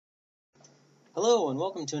Hello and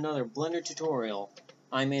welcome to another Blender tutorial.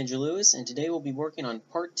 I'm Andrew Lewis and today we'll be working on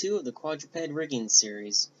part 2 of the Quadruped rigging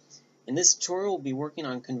series. In this tutorial we'll be working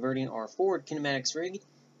on converting our forward kinematics rig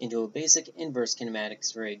into a basic inverse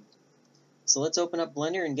kinematics rig. So let's open up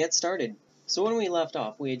Blender and get started. So when we left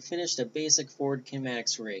off we had finished a basic forward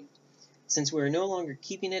kinematics rig. Since we are no longer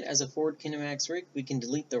keeping it as a forward kinematics rig, we can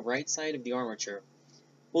delete the right side of the armature.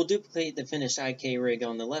 We'll duplicate the finished IK rig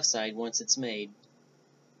on the left side once it's made.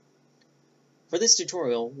 For this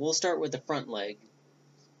tutorial, we'll start with the front leg.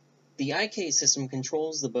 The IK system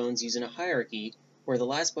controls the bones using a hierarchy, where the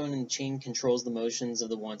last bone in the chain controls the motions of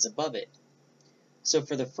the ones above it. So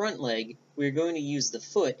for the front leg, we are going to use the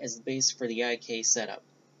foot as the base for the IK setup.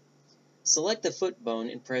 Select the foot bone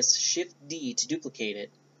and press Shift-D to duplicate it.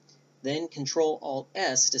 Then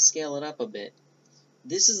Ctrl-Alt-S to scale it up a bit.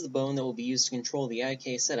 This is the bone that will be used to control the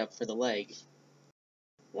IK setup for the leg.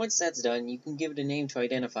 Once that's done, you can give it a name to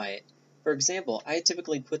identify it. For example, I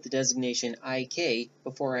typically put the designation IK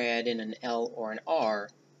before I add in an L or an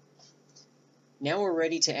R. Now we're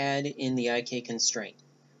ready to add in the IK constraint.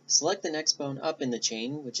 Select the next bone up in the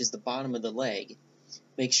chain, which is the bottom of the leg.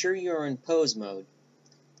 Make sure you are in pose mode.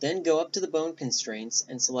 Then go up to the bone constraints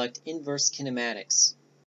and select Inverse Kinematics.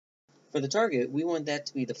 For the target, we want that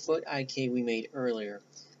to be the foot IK we made earlier.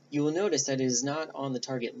 You will notice that it is not on the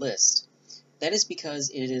target list. That is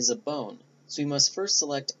because it is a bone. So we must first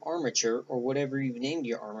select armature, or whatever you've named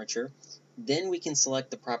your armature, then we can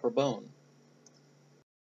select the proper bone.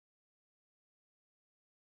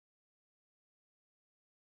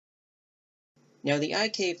 Now the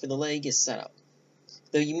IK for the leg is set up,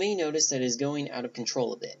 though you may notice that it is going out of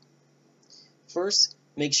control a bit. First,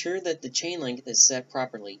 make sure that the chain length is set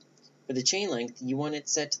properly. For the chain length, you want it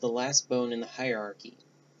set to the last bone in the hierarchy.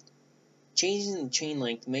 Changing the chain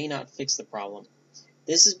length may not fix the problem.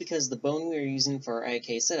 This is because the bone we are using for our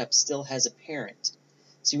IK setup still has a parent,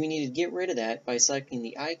 so we need to get rid of that by selecting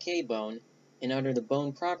the IK bone and under the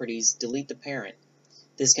bone properties, delete the parent.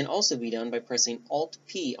 This can also be done by pressing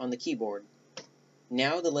Alt-P on the keyboard.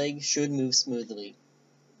 Now the leg should move smoothly.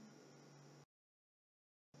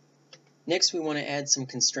 Next we want to add some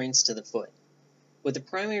constraints to the foot. With the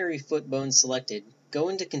primary foot bone selected, go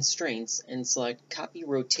into Constraints and select Copy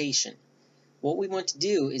Rotation. What we want to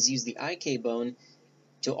do is use the IK bone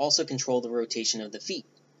to also control the rotation of the feet.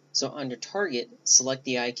 So under Target, select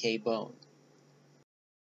the IK bone.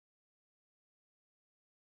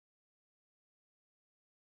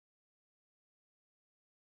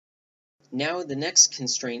 Now the next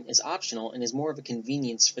constraint is optional and is more of a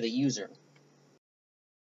convenience for the user.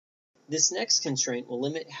 This next constraint will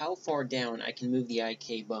limit how far down I can move the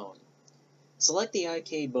IK bone. Select the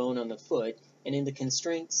IK bone on the foot and in the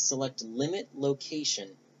constraints select Limit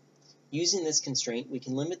Location. Using this constraint, we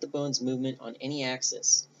can limit the bone's movement on any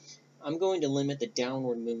axis. I'm going to limit the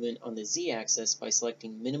downward movement on the Z-axis by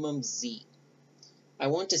selecting Minimum Z. I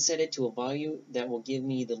want to set it to a value that will give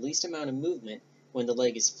me the least amount of movement when the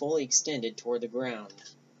leg is fully extended toward the ground.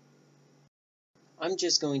 I'm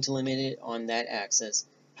just going to limit it on that axis.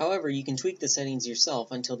 However, you can tweak the settings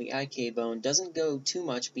yourself until the IK bone doesn't go too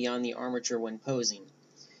much beyond the armature when posing.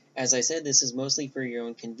 As I said, this is mostly for your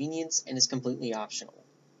own convenience and is completely optional.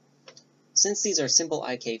 Since these are simple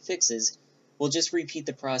IK fixes, we'll just repeat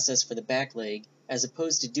the process for the back leg as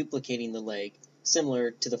opposed to duplicating the leg,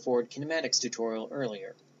 similar to the forward kinematics tutorial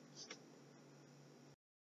earlier.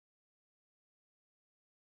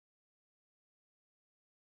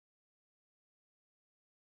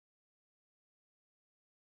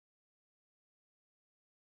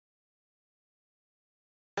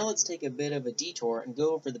 Now let's take a bit of a detour and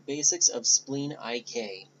go over the basics of Spleen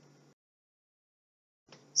IK.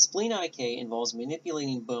 Spleen IK involves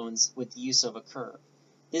manipulating bones with the use of a curve.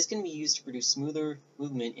 This can be used to produce smoother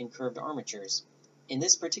movement in curved armatures. In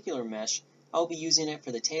this particular mesh, I'll be using it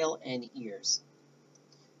for the tail and ears.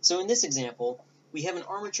 So in this example, we have an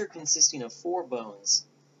armature consisting of 4 bones.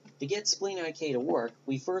 To get Spleen IK to work,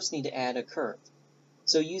 we first need to add a curve.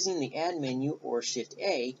 So using the Add menu or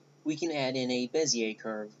Shift-A, we can add in a Bezier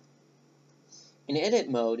curve. In edit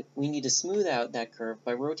mode, we need to smooth out that curve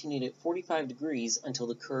by rotating it 45 degrees until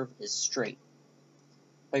the curve is straight.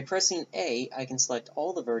 By pressing A, I can select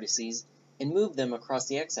all the vertices and move them across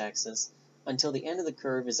the x-axis until the end of the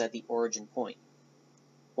curve is at the origin point.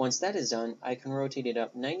 Once that is done, I can rotate it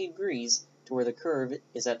up 90 degrees to where the curve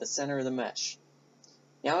is at the center of the mesh.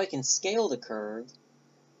 Now I can scale the curve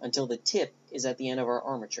until the tip is at the end of our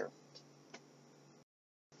armature.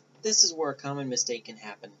 This is where a common mistake can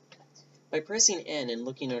happen. By pressing N and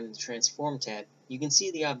looking under the Transform tab, you can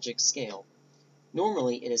see the object scale.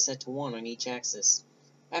 Normally, it is set to 1 on each axis.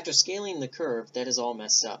 After scaling the curve, that is all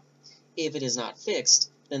messed up. If it is not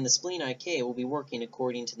fixed, then the Spleen IK will be working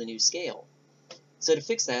according to the new scale. So to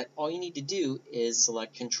fix that, all you need to do is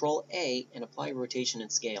select Ctrl A and apply rotation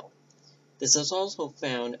and scale. This is also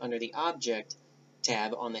found under the Object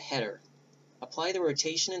tab on the header. Apply the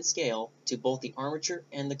rotation and scale to both the armature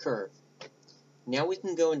and the curve. Now we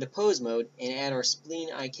can go into pose mode and add our Spleen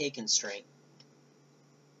IK constraint.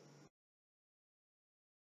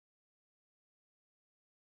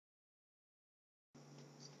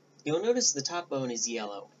 You'll notice the top bone is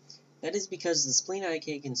yellow. That is because the Spleen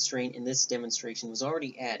IK constraint in this demonstration was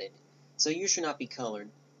already added, so yours should not be colored.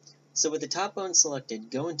 So with the top bone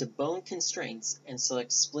selected, go into Bone Constraints and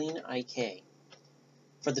select Spleen IK.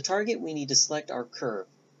 For the target, we need to select our curve,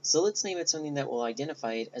 so let's name it something that will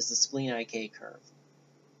identify it as the Spleen IK curve.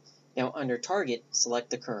 Now under Target,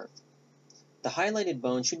 select the curve. The highlighted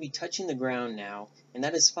bone should be touching the ground now, and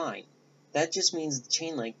that is fine. That just means the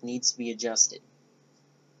chain length needs to be adjusted.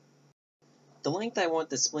 The length I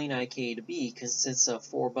want the Spleen IK to be consists of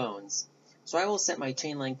 4 bones, so I will set my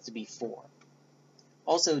chain length to be 4.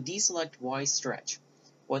 Also, deselect Y stretch.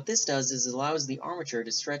 What this does is it allows the armature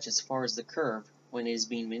to stretch as far as the curve when it is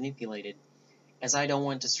being manipulated. As I don't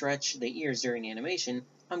want to stretch the ears during animation,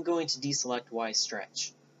 I'm going to deselect Y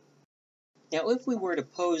stretch. Now if we were to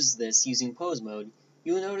pose this using pose mode,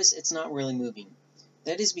 you will notice it's not really moving.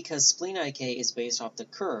 That is because Spleen IK is based off the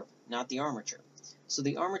curve, not the armature. So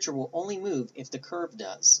the armature will only move if the curve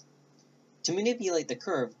does. To manipulate the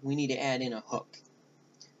curve, we need to add in a hook.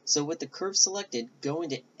 So with the curve selected, go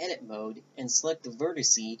into Edit mode and select the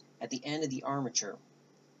vertice at the end of the armature.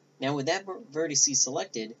 Now with that vertice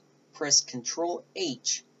selected, press Ctrl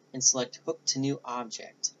H and select Hook to New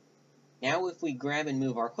Object. Now if we grab and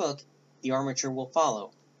move our hook, the armature will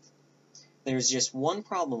follow. There's just one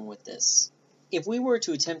problem with this. If we were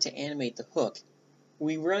to attempt to animate the hook,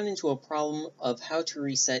 we run into a problem of how to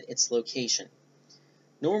reset its location.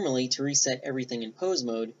 Normally, to reset everything in pose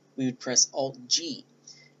mode, we would press Alt-G,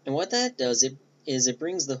 and what that does is it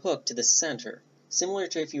brings the hook to the center, similar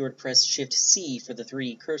to if you were to press Shift-C for the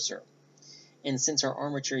 3D cursor. And since our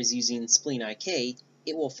armature is using Spleen IK,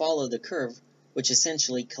 it will follow the curve, which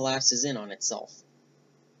essentially collapses in on itself.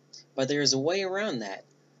 But there is a way around that.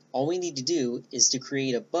 All we need to do is to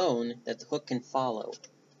create a bone that the hook can follow.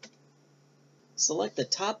 Select the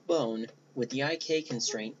top bone with the IK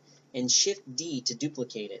constraint and Shift-D to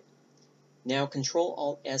duplicate it. Now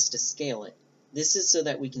Ctrl-Alt-S to scale it. This is so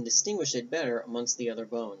that we can distinguish it better amongst the other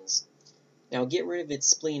bones. Now get rid of its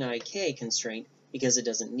Spleen IK constraint because it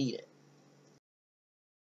doesn't need it.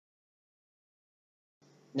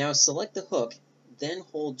 Now select the hook, then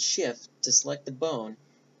hold Shift to select the bone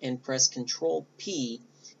and press Ctrl-P,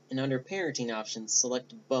 and under Parenting Options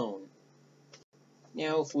select Bone.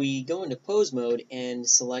 Now if we go into pose mode and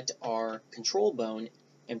select our control bone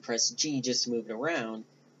and press G just to move it around,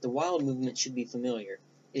 the wild movement should be familiar.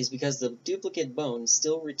 It is because the duplicate bone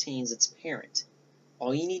still retains its parent.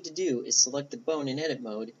 All you need to do is select the bone in edit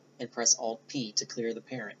mode and press Alt-P to clear the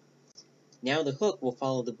parent. Now the hook will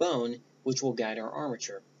follow the bone, which will guide our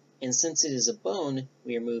armature. And since it is a bone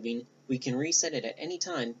we are moving, we can reset it at any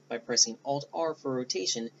time by pressing Alt-R for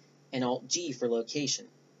rotation and Alt-G for location.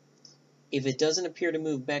 If it doesn't appear to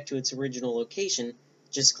move back to its original location,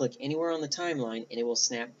 just click anywhere on the timeline and it will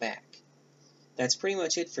snap back. That's pretty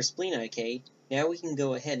much it for Spleen IK. Now we can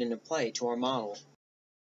go ahead and apply it to our model.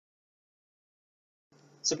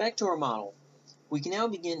 So back to our model. We can now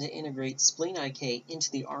begin to integrate Spleen IK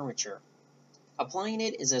into the armature. Applying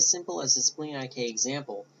it is as simple as the Spleen IK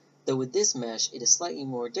example, though with this mesh it is slightly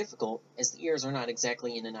more difficult as the ears are not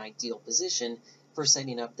exactly in an ideal position for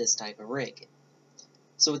setting up this type of rig.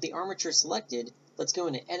 So with the armature selected, let's go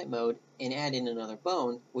into edit mode and add in another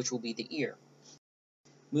bone, which will be the ear.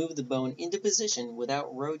 Move the bone into position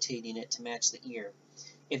without rotating it to match the ear.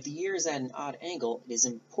 If the ear is at an odd angle, it is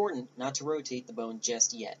important not to rotate the bone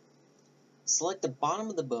just yet. Select the bottom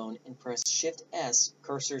of the bone and press Shift-S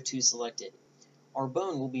cursor to selected. Our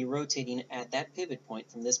bone will be rotating at that pivot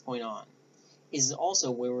point from this point on. It is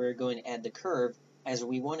also where we're going to add the curve, as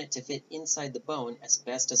we want it to fit inside the bone as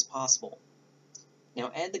best as possible. Now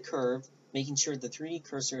add the curve, making sure the 3D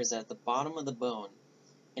cursor is at the bottom of the bone,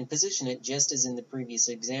 and position it just as in the previous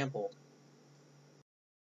example.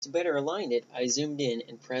 To better align it, I zoomed in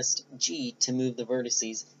and pressed G to move the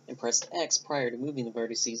vertices, and pressed X prior to moving the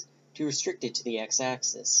vertices to restrict it to the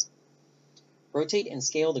X-axis. Rotate and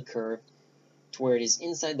scale the curve to where it is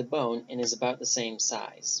inside the bone and is about the same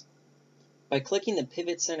size. By clicking the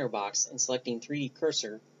Pivot Center box and selecting 3D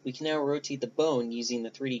Cursor, we can now rotate the bone using the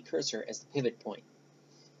 3D cursor as the pivot point.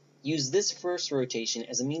 Use this first rotation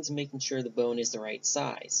as a means of making sure the bone is the right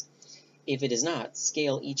size. If it is not,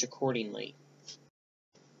 scale each accordingly.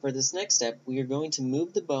 For this next step, we are going to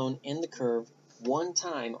move the bone and the curve one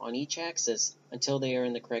time on each axis until they are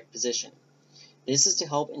in the correct position. This is to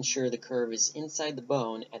help ensure the curve is inside the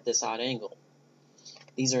bone at this odd angle.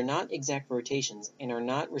 These are not exact rotations and are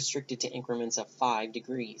not restricted to increments of 5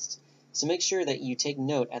 degrees. So make sure that you take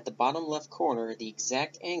note at the bottom left corner the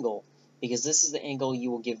exact angle, because this is the angle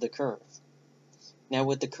you will give the curve. Now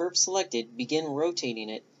with the curve selected, begin rotating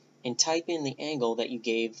it and type in the angle that you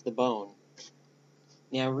gave the bone.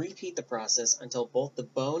 Now repeat the process until both the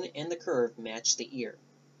bone and the curve match the ear.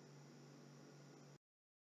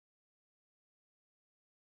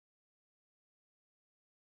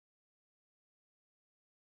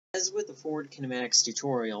 As with the forward kinematics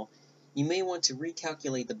tutorial, you may want to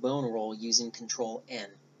recalculate the bone roll using Control N.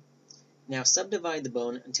 Now subdivide the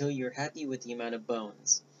bone until you're happy with the amount of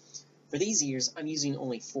bones. For these ears, I'm using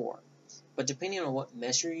only 4, but depending on what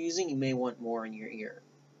mesh you're using, you may want more in your ear.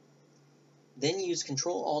 Then use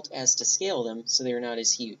Ctrl-Alt-S to scale them so they are not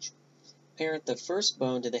as huge. Parent the first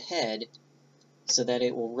bone to the head so that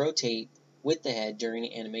it will rotate with the head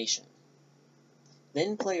during animation.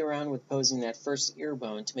 Then play around with posing that first ear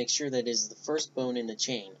bone to make sure that it is the first bone in the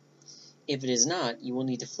chain. If it is not, you will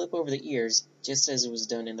need to flip over the ears just as it was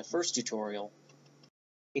done in the first tutorial.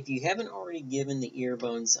 If you haven't already given the ear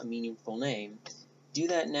bones a meaningful name, do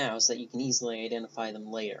that now so that you can easily identify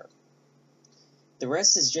them later. The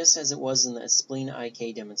rest is just as it was in the Spleen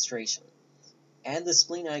IK demonstration. Add the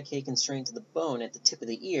Spleen IK constraint to the bone at the tip of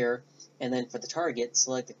the ear, and then for the target,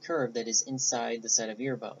 select the curve that is inside the set of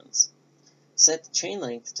ear bones. Set the chain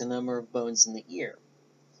length to the number of bones in the ear.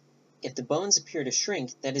 If the bones appear to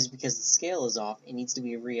shrink, that is because the scale is off and needs to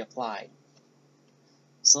be reapplied.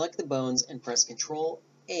 Select the bones and press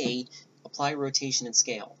Ctrl-A, apply rotation and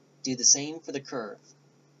scale. Do the same for the curve.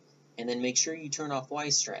 And then make sure you turn off Y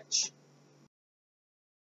stretch.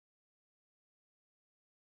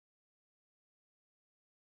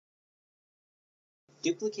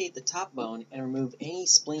 Duplicate the top bone and remove any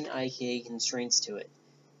Spleen IK constraints to it.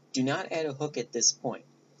 Do not add a hook at this point.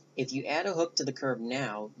 If you add a hook to the curve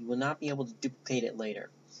now, you will not be able to duplicate it later.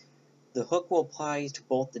 The hook will apply to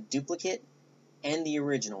both the duplicate and the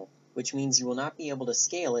original, which means you will not be able to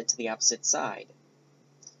scale it to the opposite side.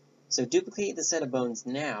 So duplicate the set of bones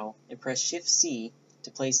now and press Shift-C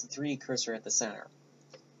to place the 3D cursor at the center.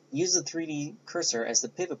 Use the 3D cursor as the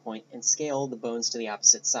pivot point and scale the bones to the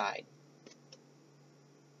opposite side.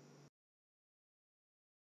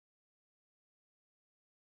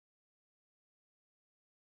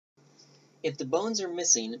 If the bones are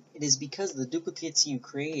missing, it is because the duplicates you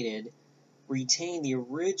created retain the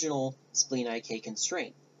original Spleen IK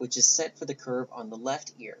constraint, which is set for the curve on the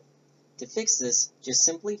left ear. To fix this, just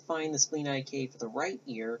simply find the Spleen IK for the right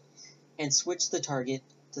ear and switch the target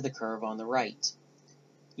to the curve on the right.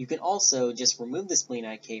 You can also just remove the Spleen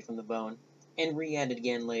IK from the bone and re-add it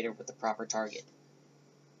again later with the proper target.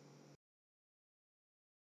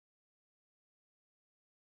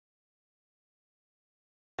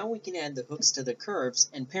 Now we can add the hooks to the curves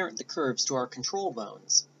and parent the curves to our control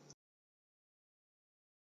bones.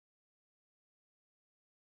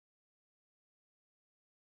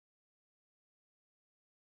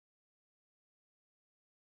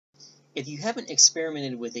 If you haven't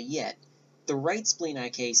experimented with it yet, the right Spleen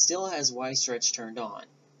IK still has Y stretch turned on,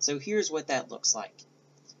 so here's what that looks like.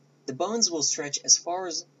 The bones will stretch as far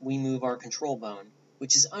as we move our control bone,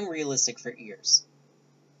 which is unrealistic for ears.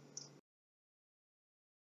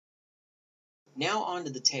 Now onto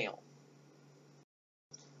the tail.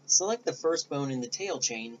 Select the first bone in the tail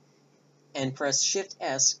chain and press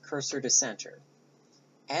Shift-S cursor to center.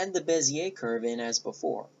 Add the Bezier curve in as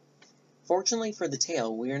before. Fortunately for the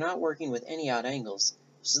tail, we are not working with any odd angles,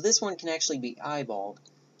 so this one can actually be eyeballed.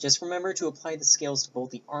 Just remember to apply the scales to both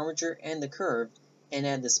the armature and the curve, and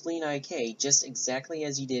add the Spleen IK just exactly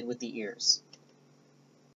as you did with the ears.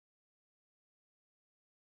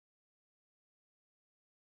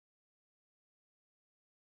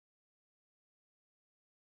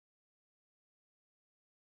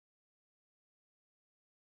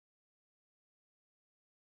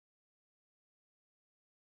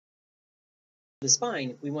 For the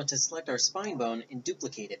spine, we want to select our spine bone and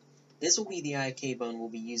duplicate it. This will be the IK bone we'll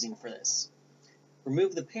be using for this.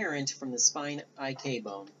 Remove the parent from the spine IK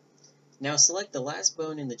bone. Now select the last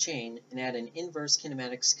bone in the chain and add an inverse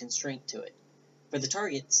kinematics constraint to it. For the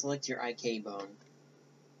target, select your IK bone.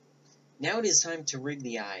 Now it is time to rig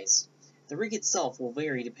the eyes. The rig itself will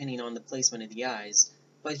vary depending on the placement of the eyes,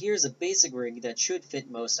 but here's a basic rig that should fit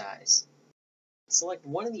most eyes. Select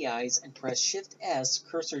one of the eyes and press Shift-S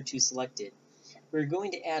cursor to selected. We're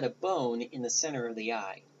going to add a bone in the center of the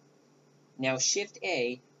eye. Now Shift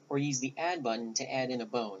A or use the Add button to add in a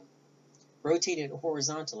bone. Rotate it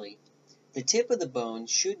horizontally. The tip of the bone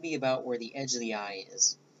should be about where the edge of the eye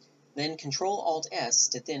is. Then Control Alt S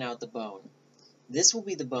to thin out the bone. This will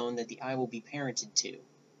be the bone that the eye will be parented to.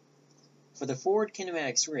 For the forward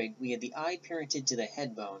kinematics rig, we had the eye parented to the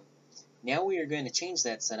head bone. Now we are going to change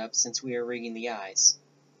that setup since we are rigging the eyes.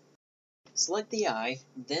 Select the eye,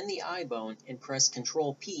 then the eye bone, and press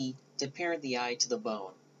Ctrl P to parent the eye to the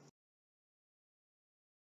bone.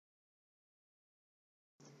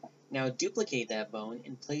 Now duplicate that bone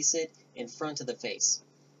and place it in front of the face.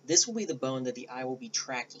 This will be the bone that the eye will be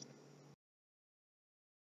tracking.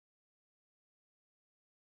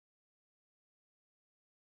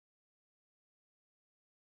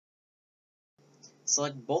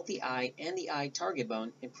 Select both the eye and the eye target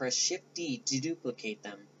bone and press Shift D to duplicate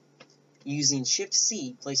them. Using Shift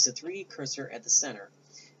C, place the 3D cursor at the center,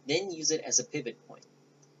 then use it as a pivot point.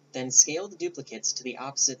 Then scale the duplicates to the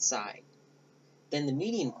opposite side. Then the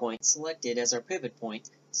median point selected as our pivot point,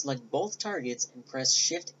 select both targets and press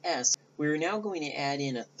Shift S. We are now going to add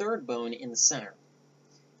in a third bone in the center.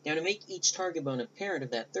 Now to make each target bone a parent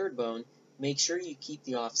of that third bone, make sure you keep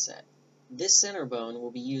the offset. This center bone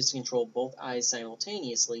will be used to control both eyes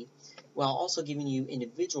simultaneously, while also giving you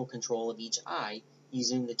individual control of each eye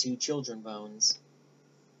using the 2 children bones.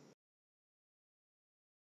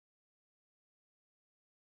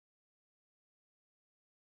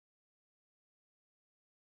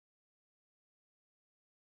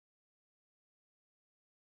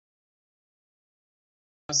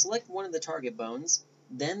 Now select one of the target bones,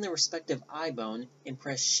 then the respective eye bone, and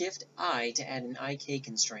press Shift I to add an IK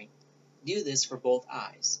constraint. Do this for both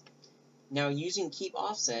eyes. Now using Keep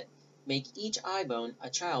Offset, make each eye bone a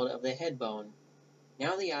child of the head bone.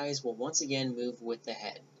 Now the eyes will once again move with the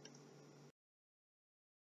head.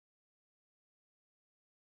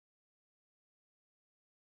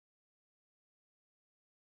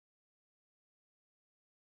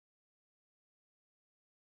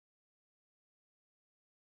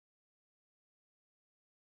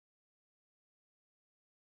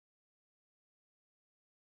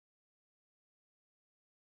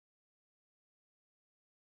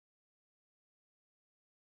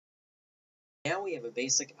 Now we have a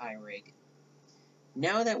basic eye rig.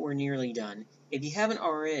 Now that we're nearly done, if you haven't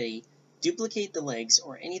already, duplicate the legs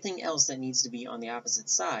or anything else that needs to be on the opposite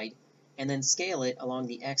side, and then scale it along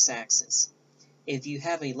the x-axis. If you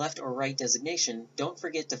have a left or right designation, don't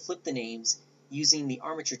forget to flip the names using the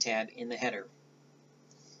armature tab in the header.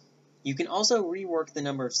 You can also rework the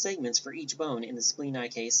number of segments for each bone in the Spleen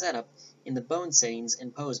IK setup in the bone settings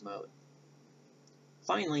and pose mode.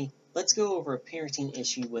 Finally, let's go over a parenting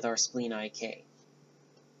issue with our Spleen IK.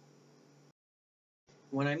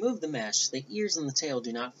 When I move the mesh, the ears and the tail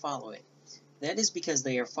do not follow it. That is because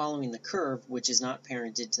they are following the curve, which is not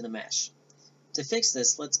parented to the mesh. To fix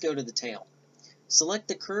this, let's go to the tail. Select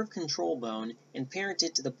the curve control bone and parent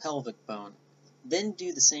it to the pelvic bone. Then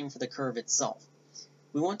do the same for the curve itself.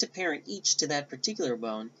 We want to parent each to that particular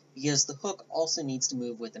bone because the hook also needs to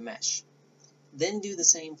move with the mesh. Then do the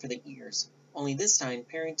same for the ears, only this time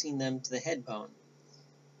parenting them to the head bone.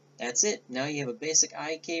 That's it, now you have a basic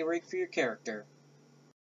IK rig for your character.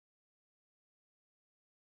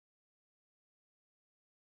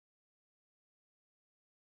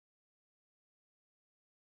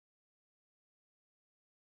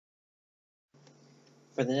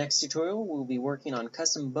 For the next tutorial, we'll be working on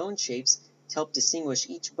custom bone shapes to help distinguish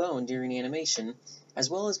each bone during animation, as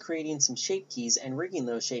well as creating some shape keys and rigging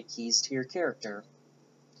those shape keys to your character.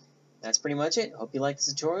 That's pretty much it. Hope you liked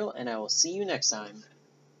this tutorial, and I will see you next time.